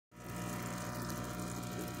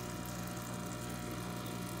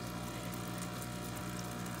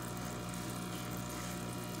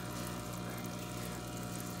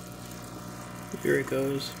here it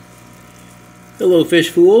goes. Hello fish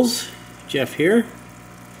fools, Jeff here.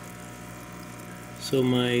 So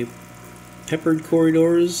my peppered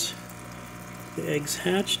Corydoras, the eggs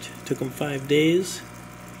hatched. Took them 5 days.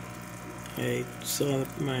 I saw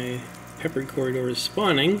my peppered Corydoras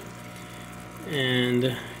spawning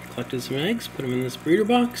and collected some eggs, put them in this breeder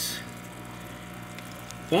box.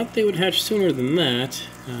 Thought they would hatch sooner than that.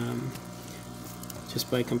 Just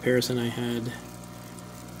by comparison, I had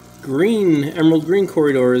emerald green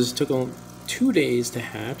Corydoras took 2 days to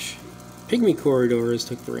hatch. Pygmy Corydoras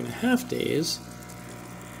took 3.5 days.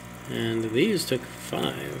 And these took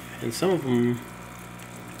 5. And some of them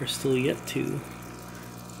are still yet to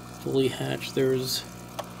fully hatch. There's,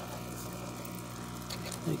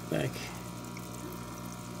 like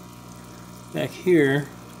back here,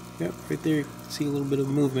 yep, right there you can see a little bit of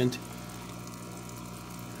movement.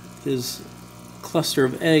 There's a cluster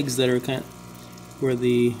of eggs that are kind of where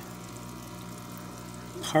the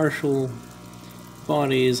partial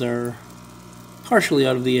bodies are partially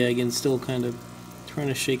out of the egg and still kind of trying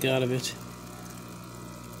to shake out of it.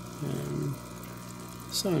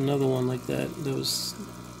 Saw another one like that. There was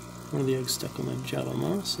one of the eggs stuck on the Java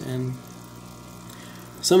moss, and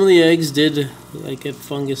some of the eggs did like get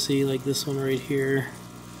fungusy, like this one right here.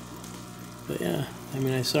 But yeah, I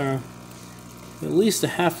mean, I saw at least a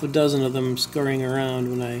half a dozen of them scurrying around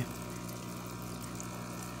when I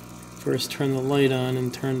first turned the light on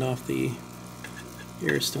and turned off the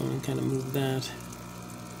air stone and kind of moved that.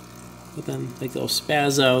 But then like they'll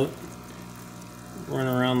spaz out, run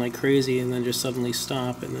around like crazy, and then just suddenly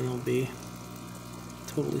stop, and then they'll be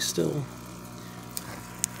totally still.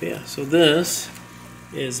 But yeah, so this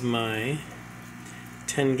is my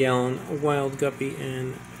 10-gallon wild guppy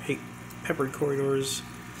and peppered Corydoras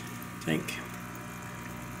tank.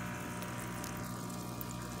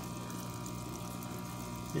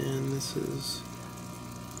 And this is,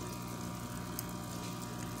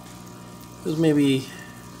 there's maybe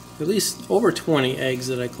at least over 20 eggs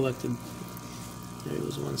that I collected. There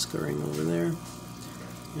was one scurrying over there,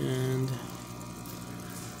 and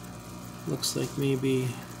looks like maybe,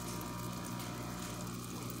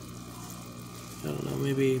 I don't know,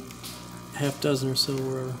 maybe half dozen or so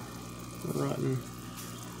were rotten.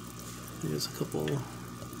 There's a couple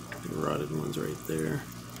rotted ones right there.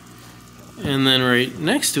 And then right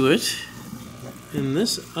next to it, in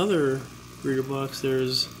this other breeder box,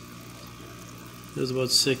 there's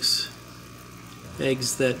about 6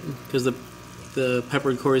 eggs that, because the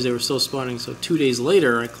peppered Corys, they were still spawning, so 2 days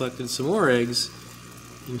later I collected some more eggs.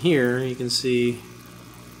 And here you can see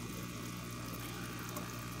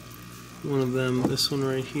one of them, this one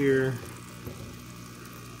right here,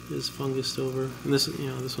 is fungused over. And this, you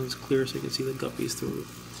know, this one's clear so you can see the guppies through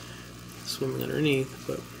swimming underneath.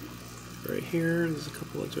 But right here, there's a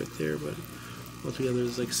couple eggs right there, but altogether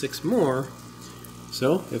there's like 6 more.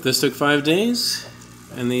 So if this took 5 days,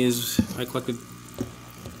 and these I collected,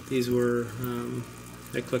 these were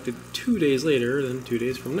I collected 2 days later, then 2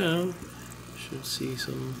 days from now should see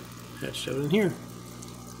some hatched out in here.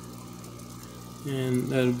 And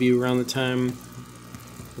that would be around the time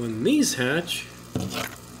when these hatch.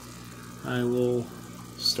 I will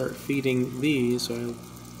start feeding these. So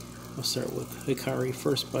I'll start with Hikari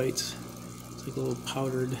First Bites. It's like a little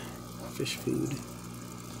powdered fish food.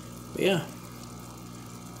 But yeah,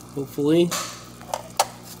 hopefully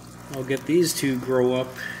I'll get these to grow up,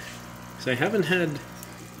 because I haven't had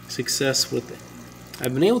success with it.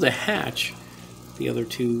 I've been able to hatch the other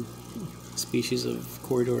 2 species of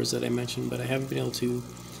Corydoras that I mentioned, but I haven't been able to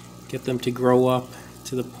get them to grow up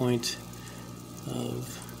to the point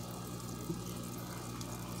of,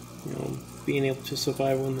 you know, being able to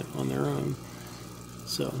survive on their own.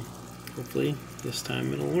 So hopefully this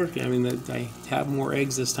time it'll work. I mean, I have more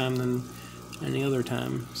eggs this time than any other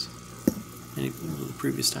times, any of the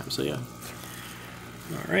previous time. So yeah.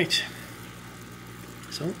 All right.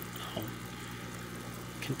 So I'll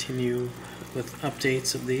continue with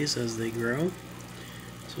updates of these as they grow.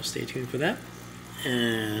 So stay tuned for that.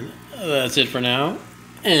 And that's it for now.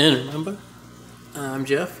 And remember, I'm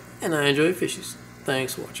Jeff, and I enjoy fishies.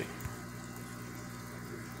 Thanks for watching.